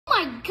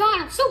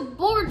God, I'm so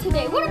bored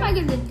today. What am I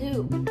gonna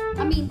do?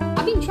 I mean,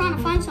 I've been trying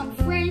to find some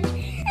friends.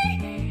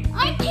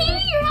 I came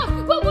to your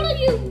house. Well, what are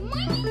you?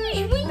 My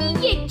name is Winnie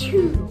the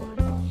Tooh.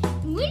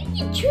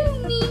 Winnie the Tooh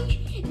means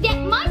that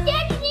my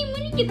dad's named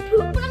Winnie the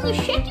Pooh, but I'm the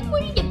second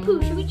Winnie the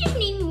Pooh, so we just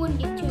named me Winnie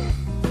the Tooh.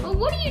 Well,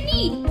 what do you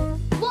need?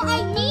 Well,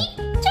 I need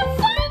to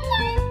find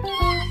my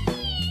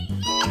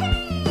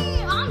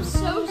daddy. I'm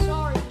so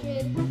sorry,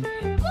 kid. Well,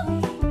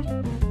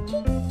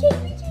 take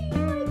me to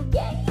my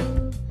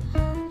daddy.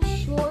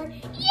 Sure.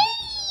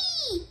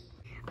 Yay!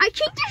 I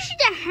think this is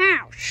the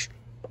house.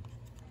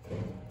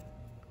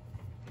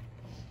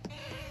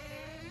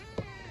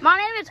 My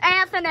name is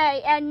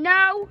Anthony, and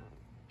no,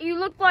 you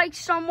look like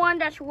someone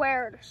that's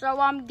weird. So,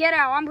 get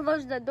out. I'm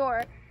closing the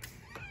door.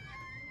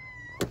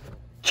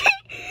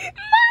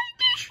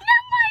 That's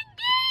not my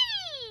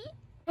daddy!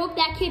 Hope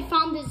that kid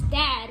found his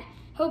dad.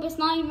 Hope it's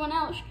not anyone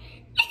else.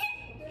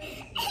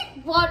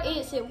 What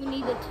is it? We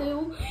need the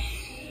Tooh.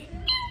 It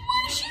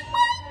wasn't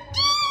my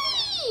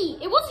daddy!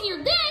 It wasn't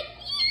your dad?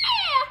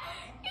 Yeah!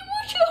 It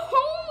was a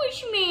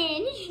homeless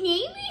man. His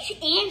name is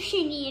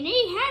Anthony, and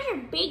he has a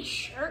big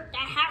shirt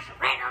that has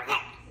red on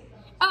it.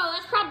 Oh,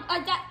 that's probably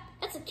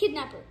that's a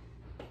kidnapper.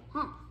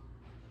 Huh.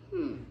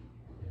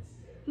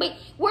 Wait,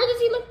 where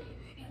does he live?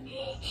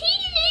 He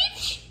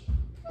lives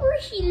where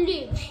he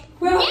lives.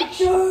 Next. Wait,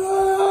 do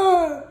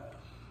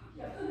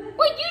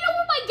you know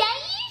where my dad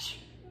is?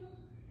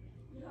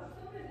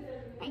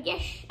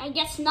 I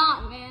guess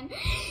not, man.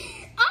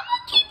 I'm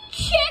gonna keep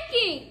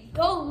checking.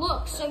 Go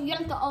look, so you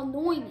don't have to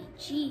annoy me.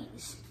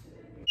 Jeez.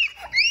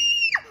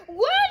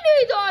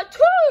 Winnie the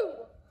Tooh!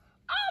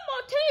 I'm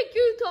gonna take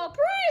you to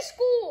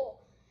preschool.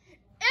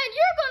 And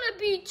you're gonna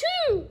be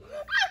too.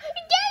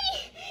 Daddy,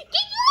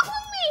 get off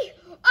of me!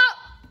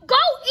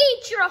 Go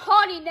eat your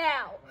honey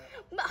now.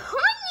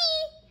 Honey?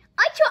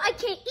 I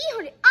can't eat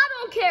honey. I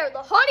don't care.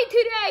 The honey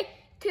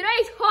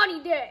today's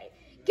honey day.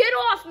 Get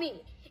off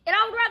me. And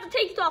I would rather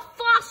take you to a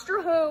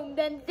foster home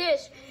than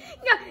this.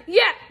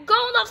 Yeah, go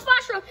in the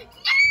foster home.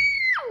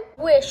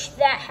 No! Wish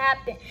that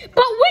happened. But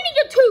Winnie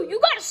the Tooh, you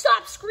gotta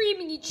stop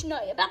screaming each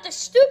night about this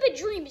stupid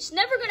dream. It's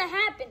never gonna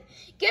happen.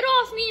 Get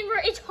off me, and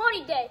it's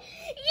honey day.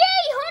 Yay,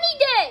 honey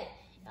day!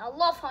 I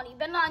love honey.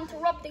 Better not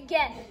interrupt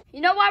again.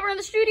 You know why we're in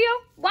the studio?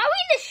 Why are we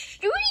in the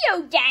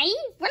studio, Daddy?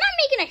 We're not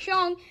making a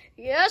song.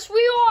 Yes,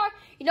 we are.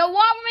 You know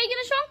why we're making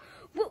a song?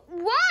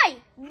 Why?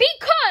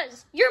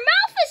 Because your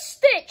mouth is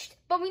stitched.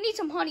 But we need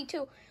some honey,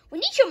 too. We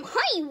need some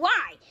honey.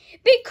 Why?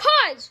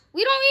 Because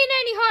we don't need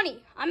any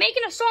honey. I'm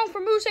making a song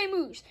for Moose A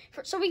Moose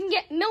so we can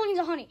get millions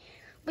of honey.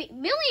 Wait,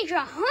 millions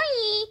of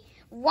honey?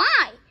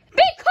 Why?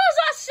 Because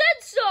I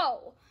said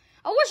so.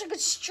 I wish I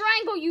could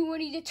strangle you,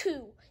 Winnie the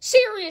Tooh.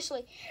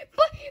 Seriously.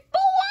 But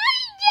why,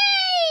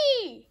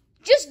 Day?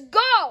 Just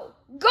go.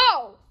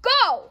 Go.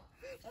 Go.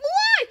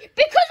 Why?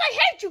 Because I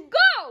hate you.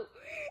 Go.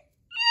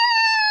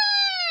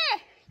 Yeah.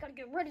 Gotta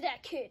get rid of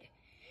that kid.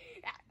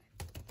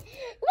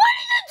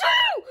 Winnie the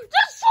Tooh!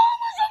 The song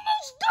was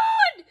almost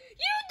done!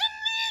 You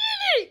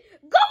deleted it!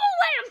 Go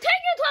away! I'm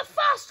taking you to a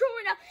foster home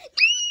right now.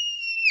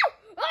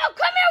 Oh,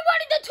 come here,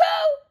 Winnie the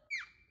Tooh!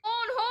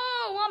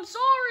 Oh, I'm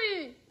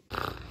sorry.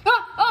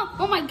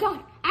 Oh my God.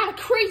 I had a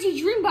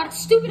crazy dream about a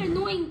stupid,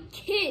 annoying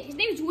kid. His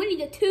name is Winnie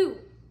the Tooh.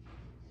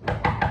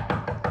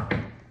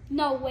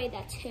 No way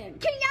that's him.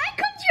 Can I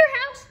come to your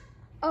house?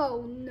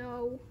 Oh,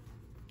 no.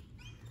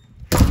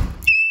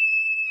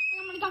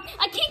 Oh my God,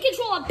 I can't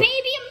control a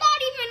baby. I'm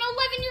not even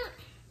 11 years.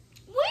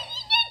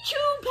 Winnie the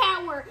Tooh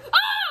power.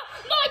 Oh,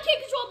 no, I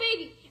can't control a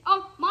baby.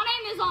 My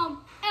name is,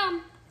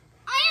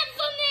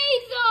 Anthony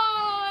the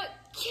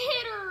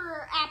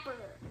Kidder-apper.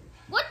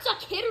 What's a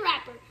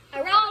kidder-apper?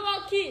 I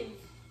wrestle kids.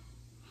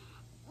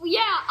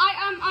 Yeah,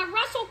 I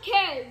wrestle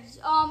kids,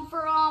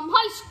 for,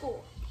 high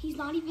school. He's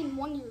not even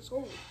 1 year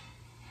old.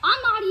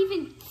 I'm not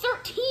even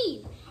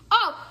 13.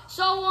 Oh,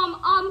 so,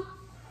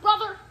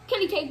 brother,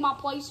 can he take my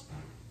place?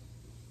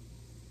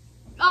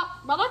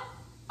 Oh, brother?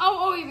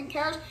 Oh, even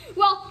cares?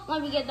 Well,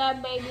 let me get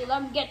that baby.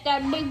 Let me get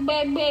that big. No,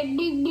 you're not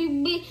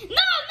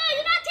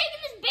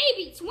taking this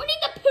baby. It's Winnie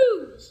the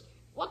Pooh's.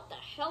 What the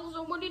hell is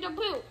a Winnie the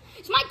Pooh?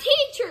 It's my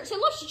teacher's. It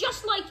looks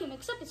just like him,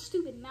 except his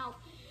stupid mouth.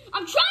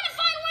 I'm trying to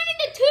find Winnie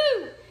the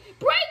Tooh.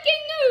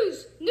 Breaking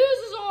news. News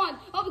is on.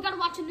 Oh, we gotta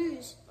watch the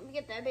news. Let me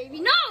get that baby.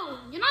 No,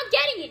 you're not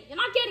getting it. You're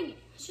not getting it.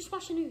 Let's just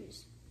watch the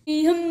news.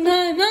 It's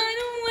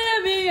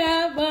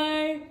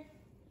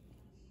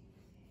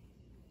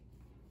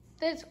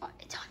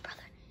on,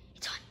 brother.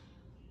 It's on.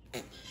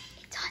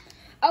 It's on.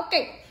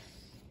 Okay.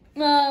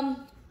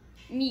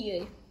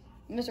 Me,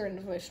 Mr.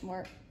 Randall's really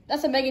smart.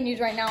 That's the mega news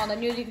right now on the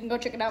news. You can go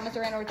check it out,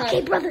 Mr. Randall.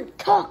 Okay, brother,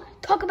 talk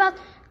about it.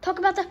 Talk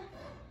about it.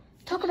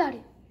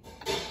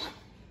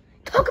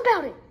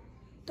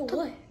 The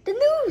what? The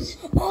news.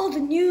 Oh, the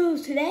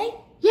news today?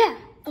 Yeah.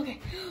 Okay.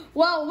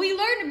 Well, we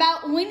learned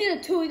about Winnie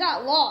the Tooh. He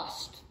got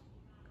lost.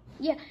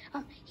 Yeah.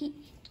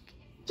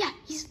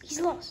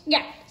 He's lost.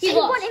 Yeah, he's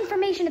lost. What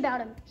information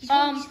about him?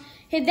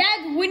 His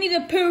dad's Winnie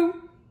the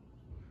Pooh.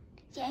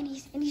 Yeah, and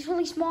he's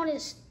really small.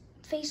 His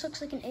face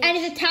looks like an egg. And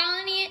he's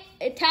Italian,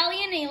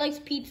 and he likes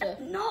pizza.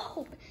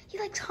 No, he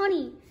likes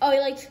honey. Oh, he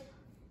likes.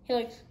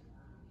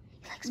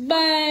 Bam!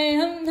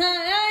 I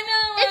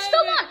know. It's still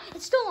on.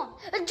 It's still on.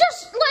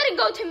 Just let it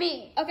go to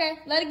me. Okay,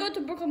 let it go to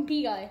Brooklyn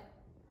P guy. I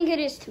think it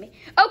is to me.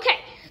 Okay,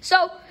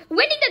 so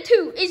Winnie the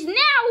Tooh is now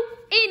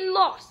in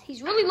Lost.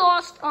 He's really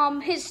lost.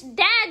 His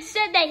dad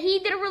said that he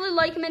didn't really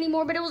like him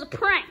anymore, but it was a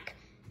prank.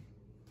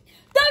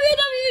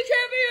 WWE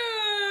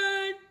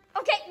champion.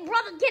 Okay,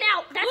 brother, get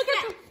out. That's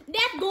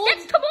gold.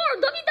 That's tomorrow.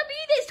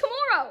 WWE Day is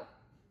tomorrow.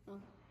 Oh.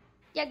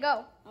 Yeah,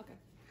 go. Okay.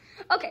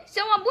 Okay,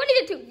 so Winnie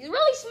the Tooh. He's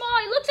really small.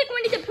 He looks like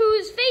Winnie the Pooh.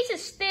 His face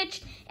is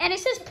stitched, and it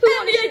says Pooh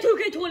on his NBA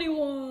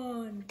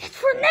 2K21. That's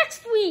for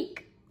next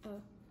week.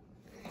 Oh.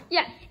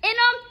 Yeah, and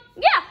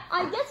yeah,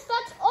 I guess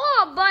that's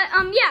all. But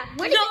yeah,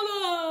 Winnie.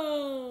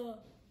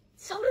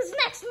 So does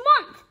next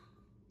month.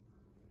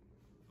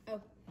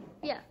 Oh.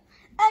 Yeah,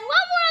 and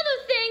one more other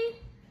thing.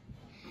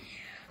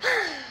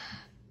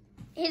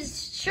 His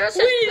shirt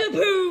says Winnie the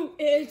Pooh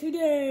is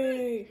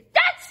today.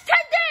 That's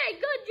today.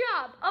 Good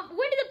job.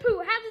 Winnie the Pooh.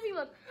 How does he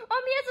look?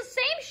 He has the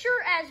same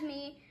shirt as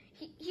me.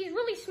 He's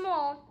really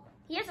small.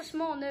 He has a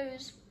small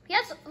nose. He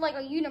has like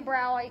a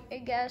unibrow, I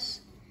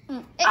guess.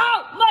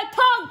 Ow, my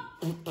tongue!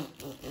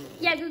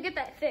 Yeah, go get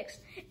that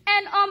fixed.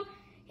 And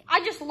I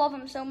just love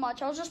him so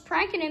much. I was just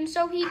pranking him,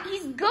 so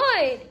he's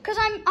good. Cause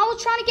I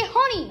was trying to get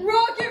honey.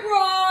 Rocket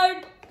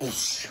ride.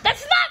 That's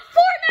not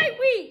Fortnite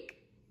week.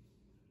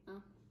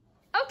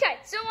 Okay,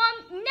 so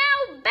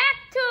now back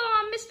to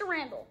Mr.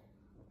 Randall.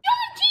 You're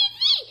on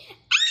TV.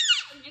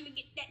 Let me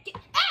get that.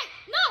 Hey,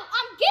 no,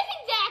 I'm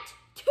giving that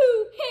to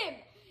him.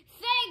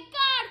 Thank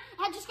God.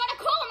 I just gotta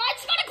call him.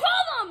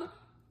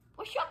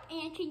 What's up,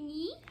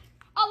 Anthony?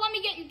 Oh, let me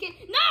get you,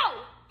 kid.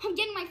 No, I'm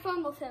getting my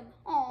phone with him.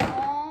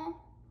 Aww.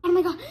 Oh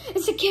my God,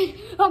 it's a kid.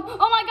 Oh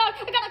my God,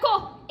 I gotta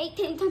call.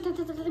 18.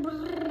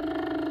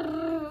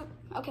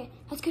 Okay,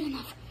 that's good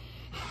enough.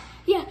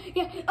 Yeah.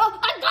 Oh,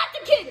 I got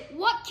the kid.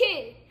 What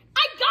kid?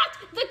 I got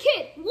the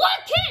kid.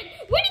 What kid?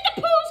 Winnie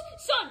the Pooh's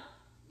son.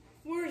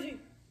 Where is he? He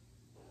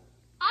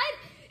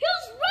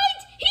was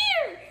right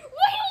here.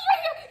 What?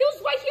 He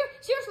was right here.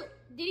 Seriously,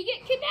 did he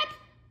get kidnapped?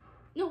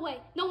 No way.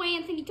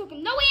 Anthony took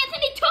him.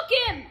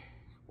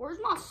 Where's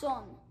my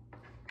son?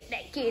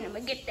 That kid. I'm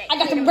gonna get that. I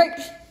got some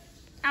grapes.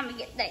 I'm gonna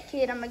get that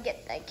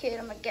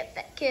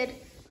kid.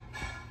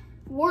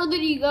 Where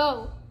did he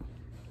go?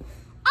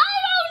 I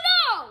don't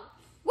know.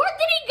 Where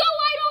did he go?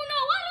 I don't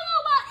know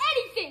about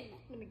anything.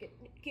 Let me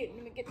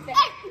get that.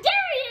 Hey,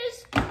 there he is.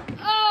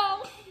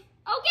 Oh,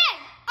 okay.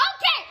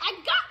 I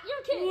got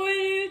your kid.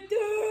 Winnie the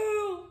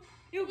Pooh,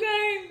 you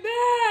came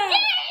back.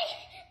 Yes,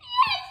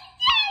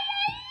 I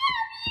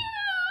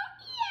love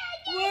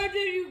you. Where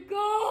did you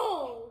go?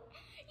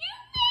 You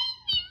made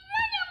me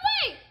run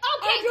away.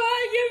 Okay. I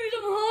tried to give you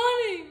some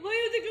honey, but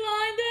you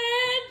declined the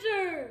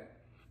answer.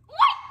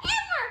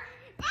 Whatever.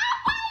 Oh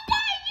my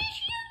God, you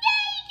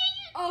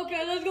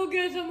Okay, let's go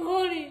get some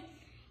honey.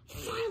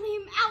 finally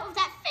am out of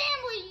that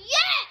family.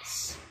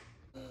 Yes.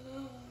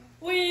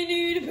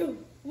 Winnie the Pooh.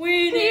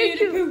 Winnie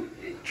the Pooh.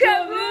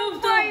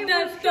 Travel find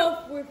that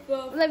stuff with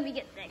us. Let me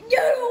get that. Get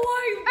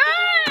away!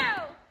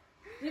 Oh!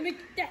 Let me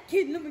get that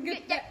kid. Let me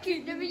get that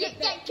kid. Let me get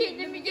that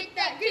kid.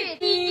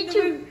 Winnie the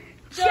Pooh.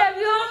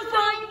 Travel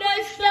find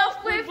that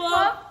stuff with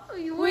us.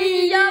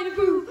 Winnie the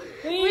Pooh.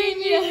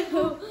 Winnie the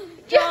Pooh.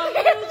 Travel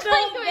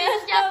find that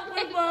stuff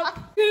with us.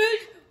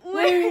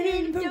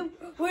 Winnie the Pooh.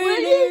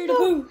 Winnie the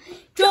Pooh.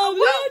 Travel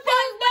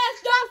find that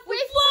stuff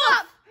with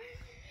fluff.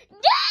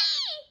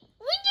 Yay!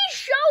 We did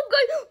so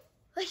good.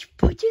 Let's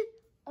put it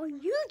on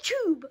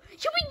YouTube.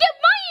 So we get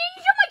money and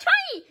so much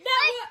honey.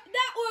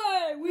 That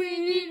way.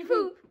 Winnie the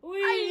Pooh.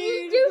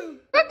 Winnie the Pooh.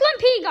 Brooklyn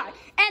P guy.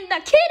 And the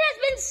kid has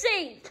been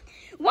saved.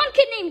 One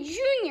kid named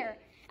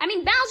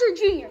Bowser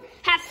Jr.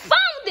 have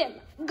found him.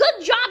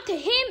 Good job to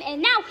him.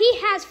 And now he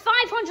has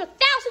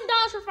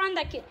 $500,000 for finding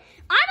that kid.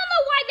 I don't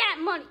know why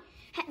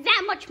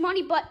that much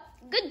money, but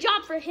good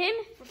job for him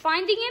for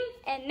finding him.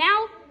 And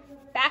now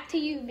back to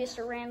you,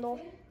 Mr. Randall.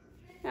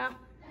 Yeah.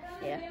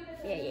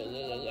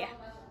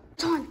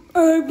 It's on.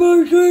 Brother,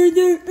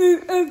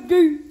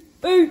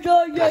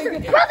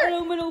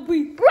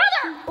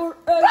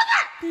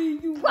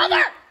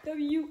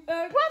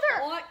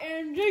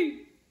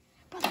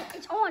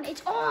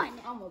 it's on.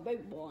 I'm a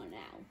big boy now.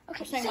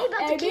 Okay, say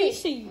about the kid.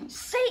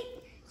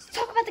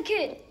 Talk about the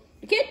kid.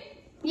 The kid?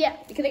 Yeah.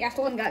 The kid that got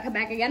stolen got come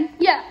back again?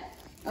 Yeah.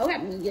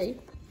 Okay.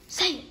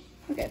 Say it.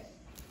 Okay.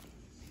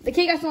 The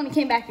kid got stolen and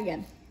came back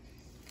again.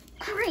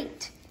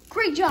 Great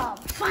job.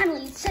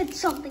 Finally, it said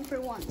something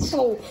for once.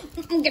 So,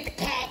 get the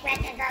cat.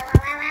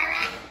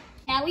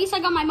 Now, at least I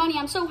got my money.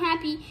 I'm so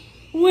happy.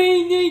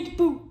 We need the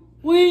Pooh.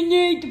 Why do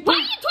you talk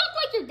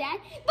like your dad?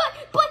 But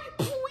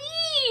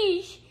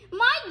please,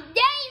 my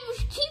dad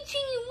was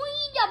teaching you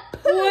Winnie the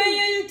Pooh.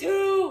 Winnie the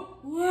Pooh,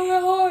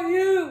 where are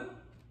you?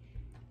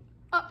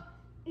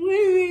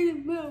 Winnie the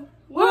Pooh.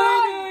 Where